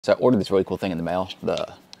So I ordered this really cool thing in the mail,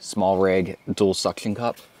 the SmallRig dual suction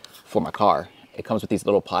cup for my car. It comes with these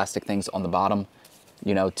little plastic things on the bottom,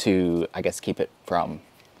 you know, to, I guess, keep it from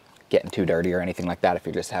getting too dirty or anything like that if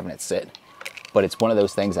you're just having it sit. But it's one of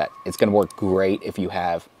those things that it's gonna work great if you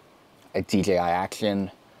have a DJI Action,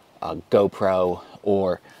 a GoPro,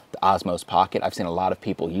 or the Osmos Pocket. I've seen a lot of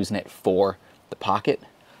people using it for the Pocket.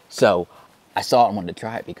 So I saw it and wanted to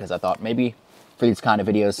try it because I thought maybe for these kind of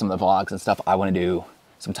videos, some of the vlogs and stuff, I wanna do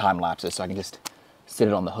some time lapses so I can just sit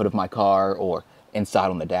it on the hood of my car or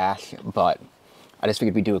inside on the dash. But I just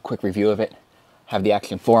figured we'd do a quick review of it, have the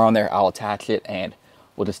Action 4 on there, I'll attach it, and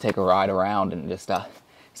we'll just take a ride around and just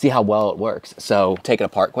see how well it works. So take it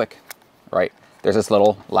apart quick, right? There's this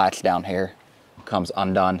little latch down here, comes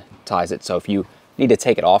undone, ties it. So if you need to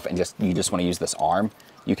take it off and you just want to use this arm,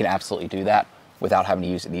 you can absolutely do that without having to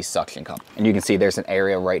use these suction cups. And you can see there's an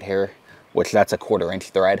area right here, which that's a 1/4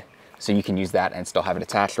 inch thread. So you can use that and still have it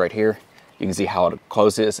attached right here. You can see how it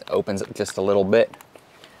closes, opens just a little bit.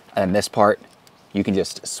 And then this part, you can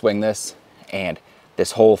just swing this and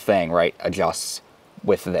this whole thing, right, adjusts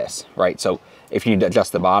with this, right? So if you need to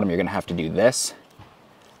adjust the bottom, you're gonna have to do this.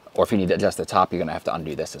 Or if you need to adjust the top, you're gonna have to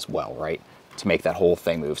undo this as well, right? To make that whole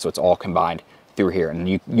thing move. So it's all combined through here.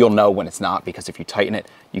 And you'll know when it's not, because if you tighten it,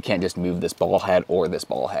 you can't just move this ball head or this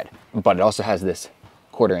ball head. But it also has this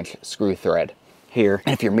 1/4 inch screw thread here.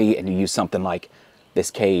 And if you're me and you use something like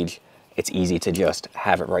this cage, it's easy to just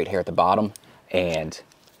have it right here at the bottom and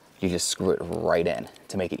you just screw it right in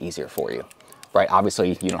to make it easier for you, right? Obviously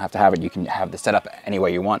you don't have to have it. You can have the setup any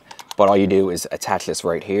way you want, but all you do is attach this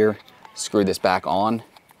right here, screw this back on,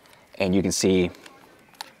 and you can see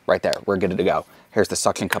right there, we're good to go. Here's the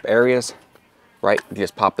suction cup areas, right? You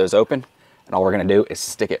just pop those open, and all we're gonna do is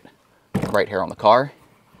stick it right here on the car,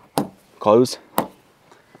 close,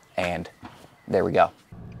 and there we go.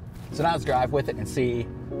 So now let's drive with it and see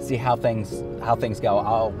how things go.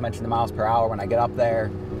 I'll mention the miles per hour when I get up there.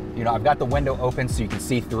 You know, I've got the window open so you can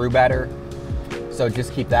see through better. So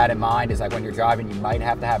just keep that in mind, is like when you're driving, you might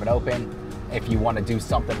have to have it open if you want to do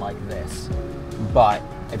something like this. But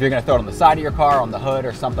if you're gonna throw it on the side of your car, on the hood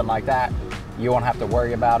or something like that, you won't have to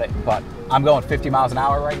worry about it. But I'm going 50 miles an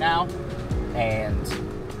hour right now, and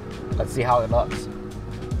let's see how it looks.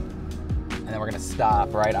 And then we're gonna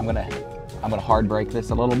stop, right? I'm gonna hard brake this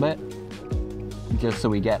a little bit, just so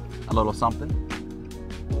we get a little something,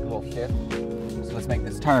 a little shift. So let's make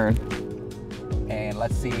this turn, and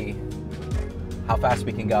let's see how fast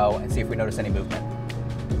we can go and see if we notice any movement.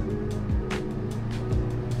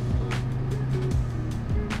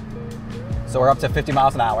 So we're up to 50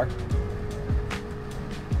 miles an hour.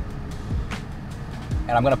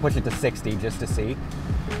 And I'm gonna push it to 60 just to see.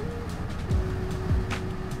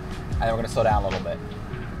 And then we're gonna slow down a little bit.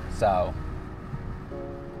 So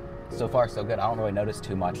far so good. I don't really notice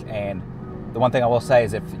too much. And the one thing I will say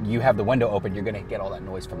is if you have the window open, you're gonna get all that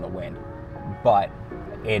noise from the wind. But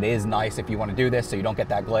it is nice if you wanna do this so you don't get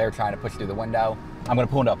that glare trying to push through the window. I'm gonna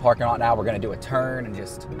pull into a parking lot now. We're gonna do a turn and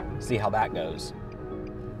just see how that goes.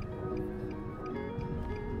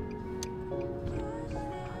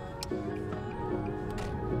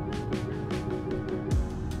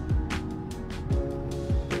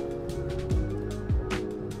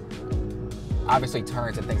 Obviously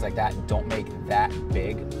turns and things like that don't make that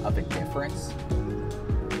big of a difference,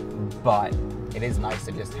 but it is nice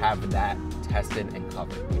to just have that tested and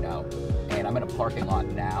covered, you know? And I'm in a parking lot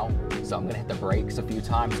now, so I'm gonna hit the brakes a few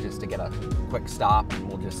times just to get a quick stop, and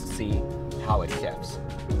we'll just see how it shifts.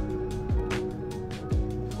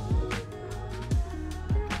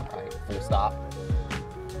 All right, full stop.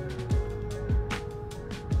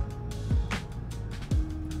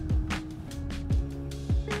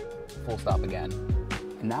 Full stop again.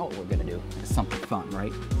 And now what we're gonna do is something fun,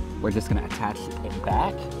 right? We're just gonna attach it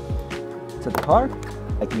back to the car,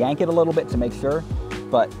 like yank it a little bit to make sure,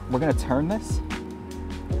 but we're gonna turn this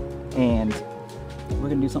and we're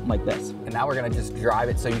gonna do something like this. And now we're gonna just drive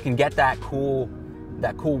it so you can get that cool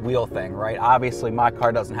wheel thing, right? Obviously my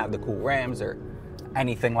car doesn't have the cool rims or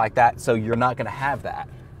anything like that, so you're not gonna have that.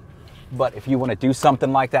 But if you want to do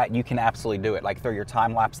something like that, you can absolutely do it, like throw your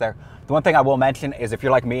time lapse there. The one thing I will mention is if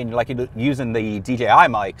you're like me and you like using the DJI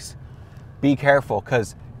mics, be careful,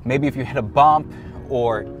 because maybe if you hit a bump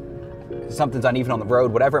or something's uneven on the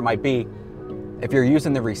road, whatever it might be, if you're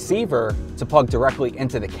using the receiver to plug directly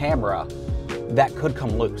into the camera, that could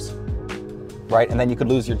come loose, right? And then you could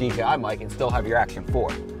lose your DJI mic and still have your Action 4.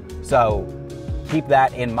 So keep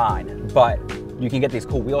that in mind. But you can get these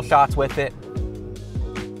cool wheel shots with it.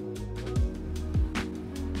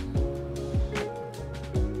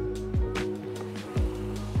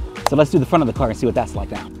 So let's do the front of the car and see what that's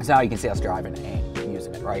like now. So now you can see us driving and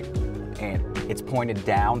using it. right? And it's pointed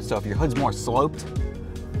down. So if your hood's more sloped,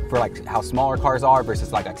 for like how smaller cars are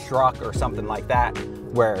versus like a truck or something like that,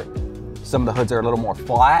 where some of the hoods are a little more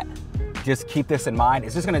flat, just keep this in mind.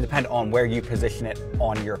 It's just gonna depend on where you position it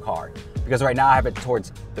on your car. Because right now I have it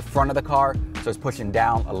towards the front of the car, so it's pushing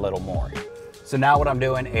down a little more. So now what I'm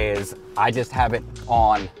doing is I just have it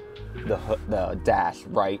on the dash,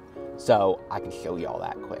 right? So I can show you all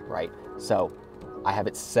that quick, right? So I have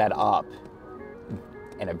it set up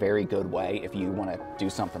in a very good way if you wanna do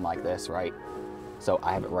something like this, right? So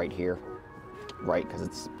I have it right here, right? Because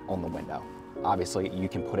it's on the window. Obviously you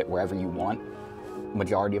can put it wherever you want.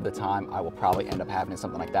 Majority of the time I will probably end up having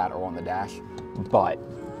something like that or on the dash, but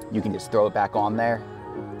you can just throw it back on there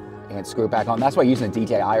and screw it back on. That's why using a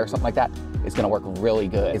DJI or something like that is gonna work really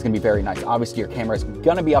good. It's gonna be very nice. Obviously your camera is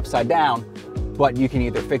gonna be upside down, but you can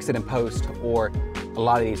either fix it in post or a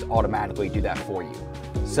lot of these automatically do that for you.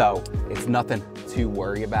 So it's nothing to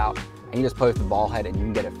worry about. And you just play with the ball head and you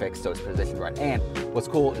can get it fixed so it's positioned right. And what's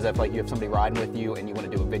cool is if like you have somebody riding with you and you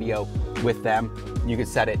want to do a video with them, you can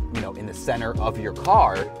set it, you know, in the center of your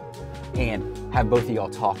car and have both of y'all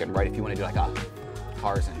talking, right? If you want to do like a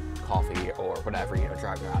cars and coffee or whatever, you know,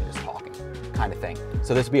 driving around just talking kind of thing.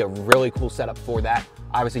 So this would be a really cool setup for that.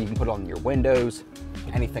 Obviously you can put it on your windows,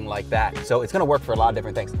 anything like that. So it's going to work for a lot of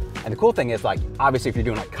different things. And the cool thing is, like, obviously if you're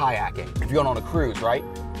doing like kayaking, if you're going on a cruise, right?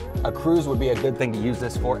 A cruise would be a good thing to use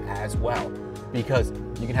this for as well, because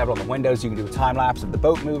you can have it on the windows, you can do a time lapse of the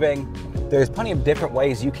boat moving. There's plenty of different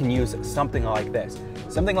ways you can use something like this.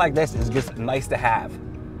 Something like this is just nice to have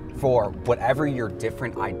for whatever your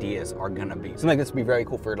different ideas are gonna be. Something like this would be very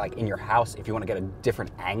cool for like in your house if you wanna get a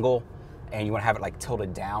different angle and you wanna have it like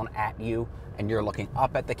tilted down at you and you're looking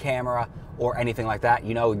up at the camera or anything like that.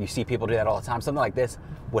 You know, you see people do that all the time. Something like this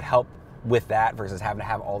would help with that versus having to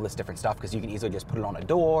have all this different stuff, because you can easily just put it on a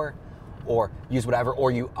door or use whatever,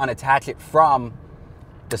 or you unattach it from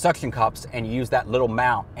the suction cups and you use that little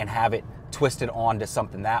mount and have it twisted onto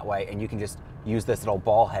something that way, and you can just use this little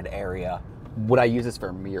ball head area. Would I use this for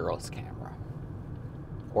a mirrorless camera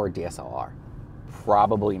or a DSLR?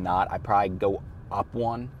 Probably not. I'd probably go up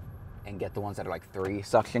one and get the ones that are like 3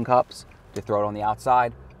 suction cups to throw it on the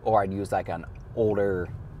outside, or I'd use like an older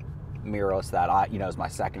mirrorless that is my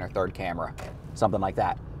second or third camera, something like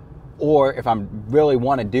that. Or if I really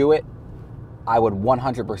want to do it, I would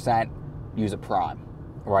 100% use a prime,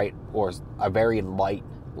 right? Or a very light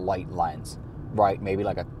lens, right? Maybe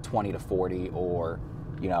like a 20 to 40 or,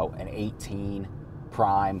 you know, an 18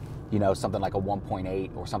 prime, you know, something like a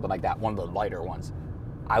 1.8 or something like that, one of the lighter ones.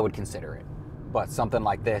 I would consider it. But something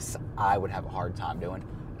like this, I would have a hard time doing.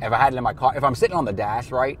 If I had it in my car, if I'm sitting on the dash,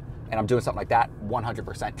 right, and I'm doing something like that,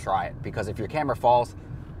 100% try it. Because if your camera falls,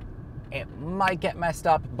 it might get messed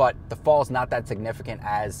up, but the fall's not that significant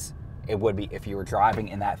as it would be if you were driving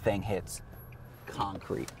and that thing hits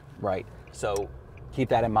concrete, right? So keep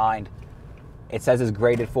that in mind. It says it's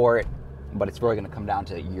graded for it, but it's really gonna come down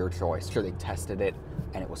to your choice. Sure, they tested it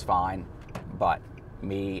and it was fine, but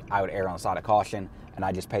me, I would err on the side of caution, and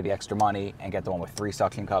I just pay the extra money and get the one with 3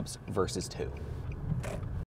 suction cups versus 2.